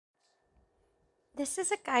This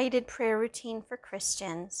is a guided prayer routine for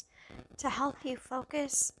Christians to help you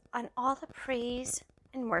focus on all the praise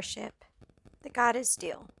and worship that God is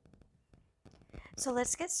due. So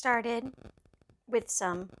let's get started with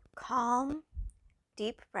some calm,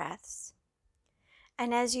 deep breaths.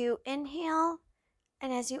 And as you inhale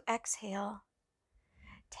and as you exhale,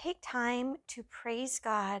 take time to praise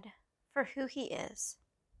God for who He is.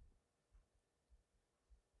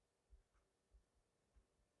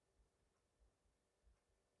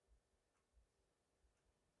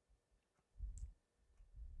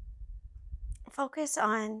 Focus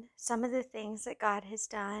on some of the things that God has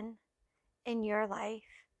done in your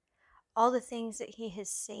life, all the things that He has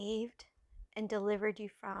saved and delivered you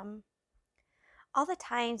from, all the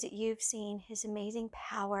times that you've seen His amazing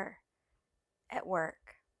power at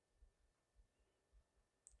work.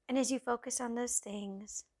 And as you focus on those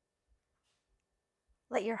things,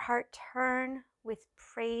 let your heart turn with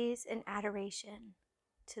praise and adoration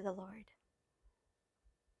to the Lord.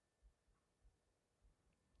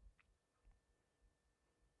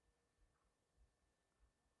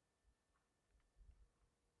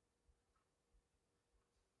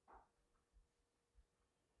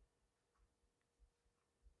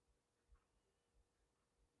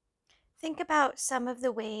 Think about some of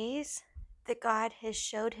the ways that God has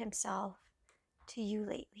showed Himself to you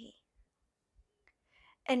lately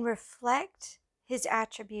and reflect His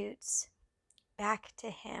attributes back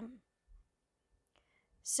to Him.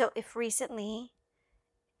 So if recently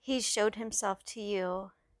He showed Himself to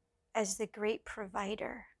you as the great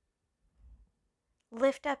provider,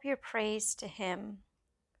 lift up your praise to Him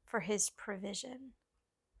for His provision.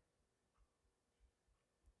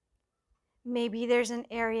 Maybe there's an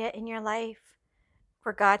area in your life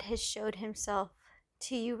where God has showed Himself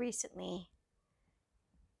to you recently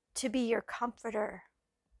to be your comforter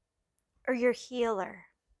or your healer.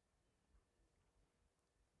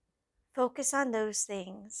 Focus on those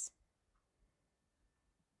things.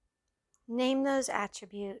 Name those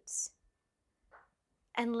attributes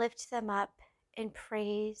and lift them up in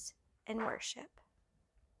praise and worship.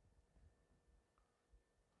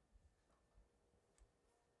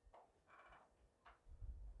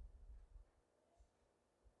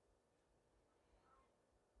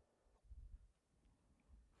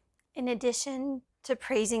 In addition to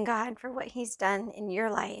praising God for what He's done in your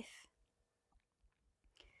life,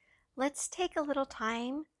 let's take a little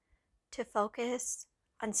time to focus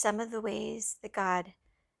on some of the ways that God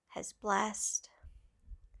has blessed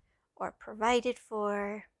or provided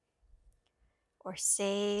for or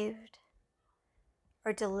saved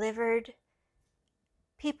or delivered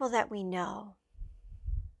people that we know.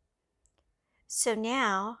 So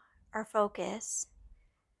now our focus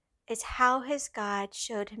is how has God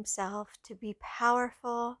showed Himself to be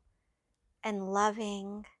powerful and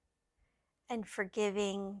loving and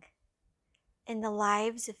forgiving in the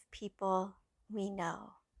lives of people we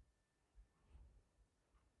know.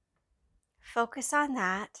 Focus on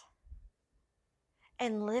that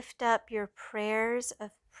and lift up your prayers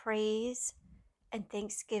of praise and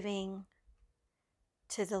thanksgiving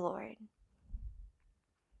to the Lord.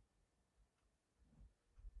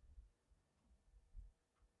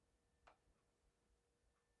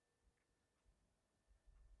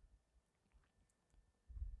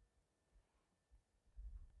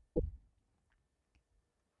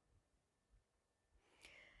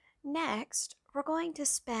 Next, we're going to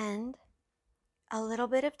spend a little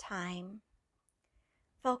bit of time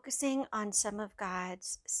focusing on some of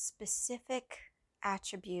God's specific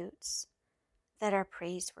attributes that are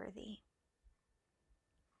praiseworthy.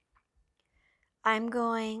 I'm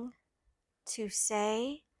going to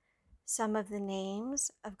say some of the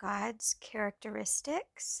names of God's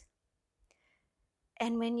characteristics,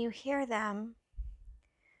 and when you hear them,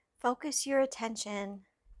 focus your attention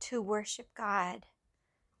to worship God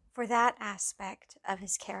for that aspect of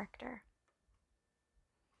His character.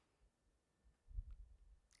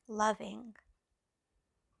 Loving,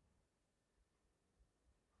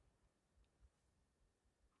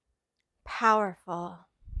 powerful,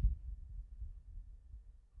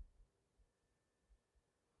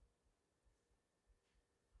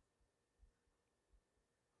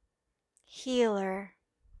 healer,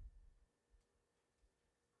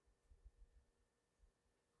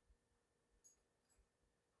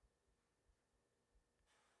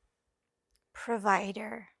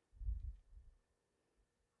 provider,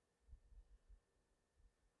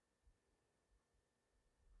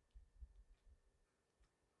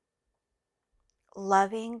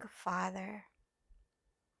 loving Father,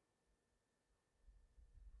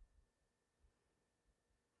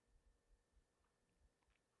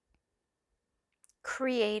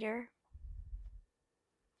 Creator,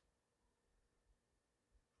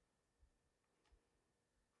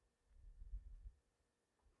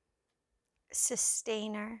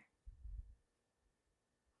 sustainer,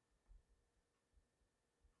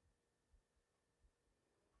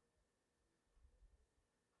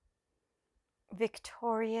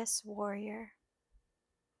 victorious warrior.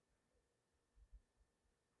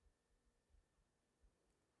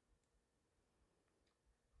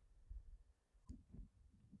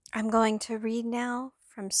 I'm going to read now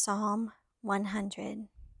from Psalm 100.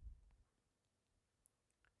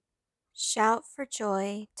 Shout for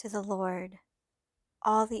joy to the Lord,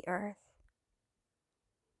 all the earth.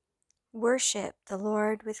 Worship the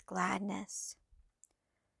Lord with gladness.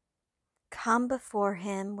 Come before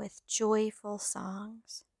him with joyful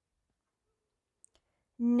songs.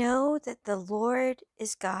 Know that the Lord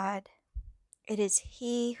is God. It is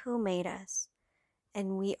he who made us,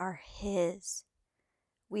 and we are his.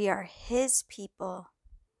 We are his people,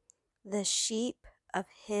 the sheep of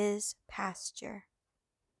his pasture.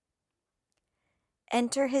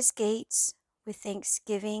 Enter his gates with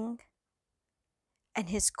thanksgiving and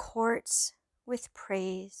his courts with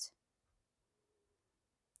praise.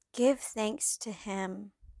 Give thanks to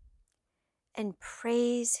him and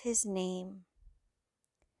praise his name.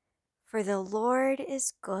 For the Lord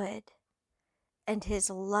is good, and his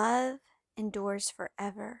love endures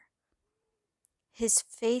forever. His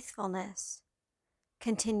faithfulness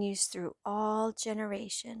continues through all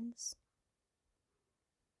generations.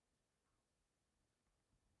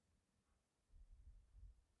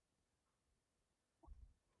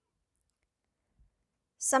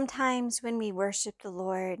 Sometimes when we worship the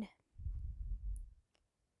Lord,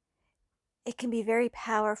 it can be very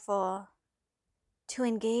powerful to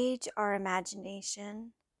engage our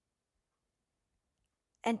imagination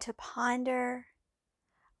and to ponder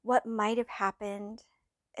what might have happened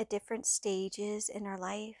at different stages in our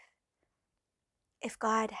life if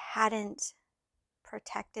God hadn't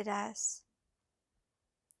protected us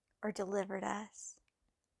or delivered us.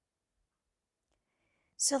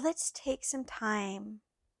 So let's take some time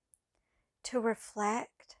to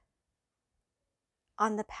reflect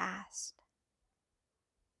on the past.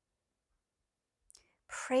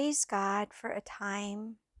 Praise God for a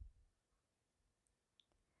time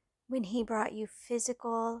when he brought you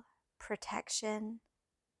physical protection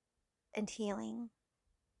and healing.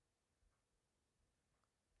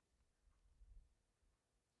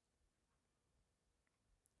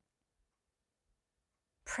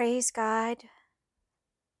 Praise God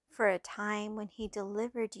for a time when he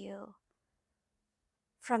delivered you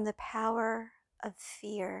from the power of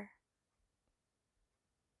fear.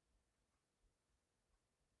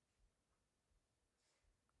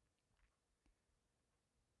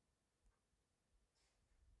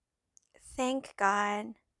 Thank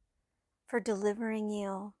God for delivering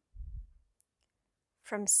you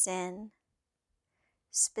from sin,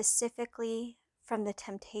 specifically from the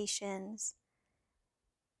temptations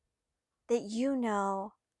that you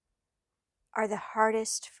know are the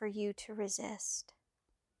hardest for you to resist.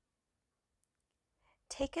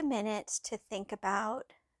 Take a minute to think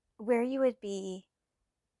about where you would be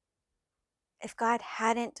if God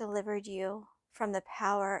hadn't delivered you from the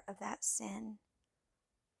power of that sin.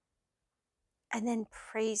 And then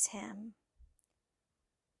praise him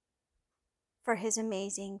for his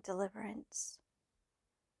amazing deliverance.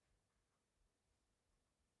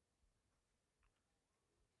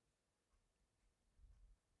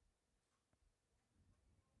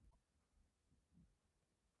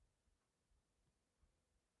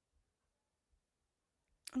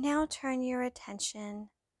 Now turn your attention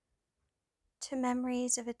to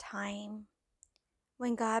memories of a time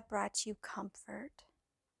when God brought you comfort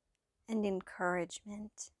and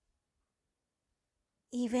encouragement,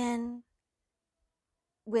 even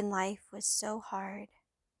when life was so hard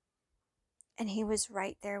and he was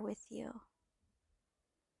right there with you.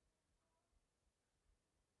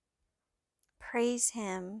 Praise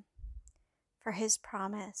him for his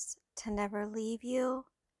promise to never leave you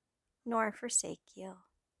nor forsake you.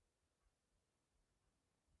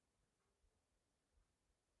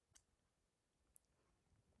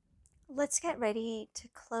 Let's get ready to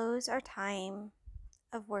close our time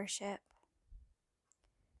of worship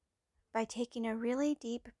by taking a really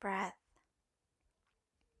deep breath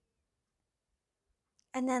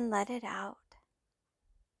and then let it out.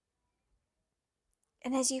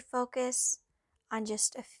 And as you focus on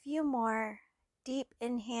just a few more deep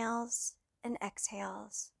inhales and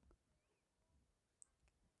exhales,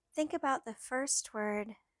 think about the first word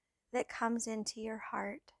that comes into your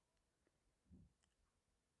heart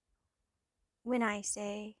when I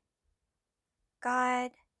say,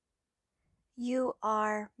 God, you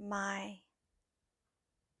are my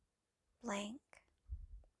blank.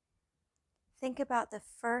 Think about the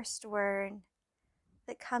first word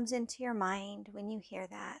that comes into your mind when you hear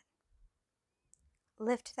that.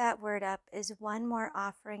 Lift that word up as one more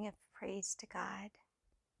offering of praise to God.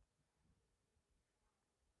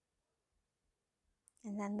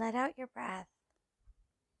 And then let out your breath.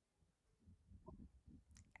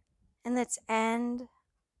 And let's end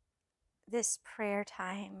this prayer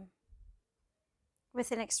time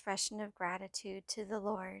with an expression of gratitude to the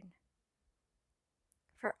Lord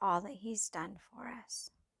for all that He's done for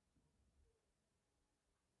us.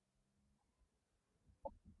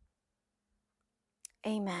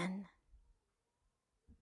 Amen.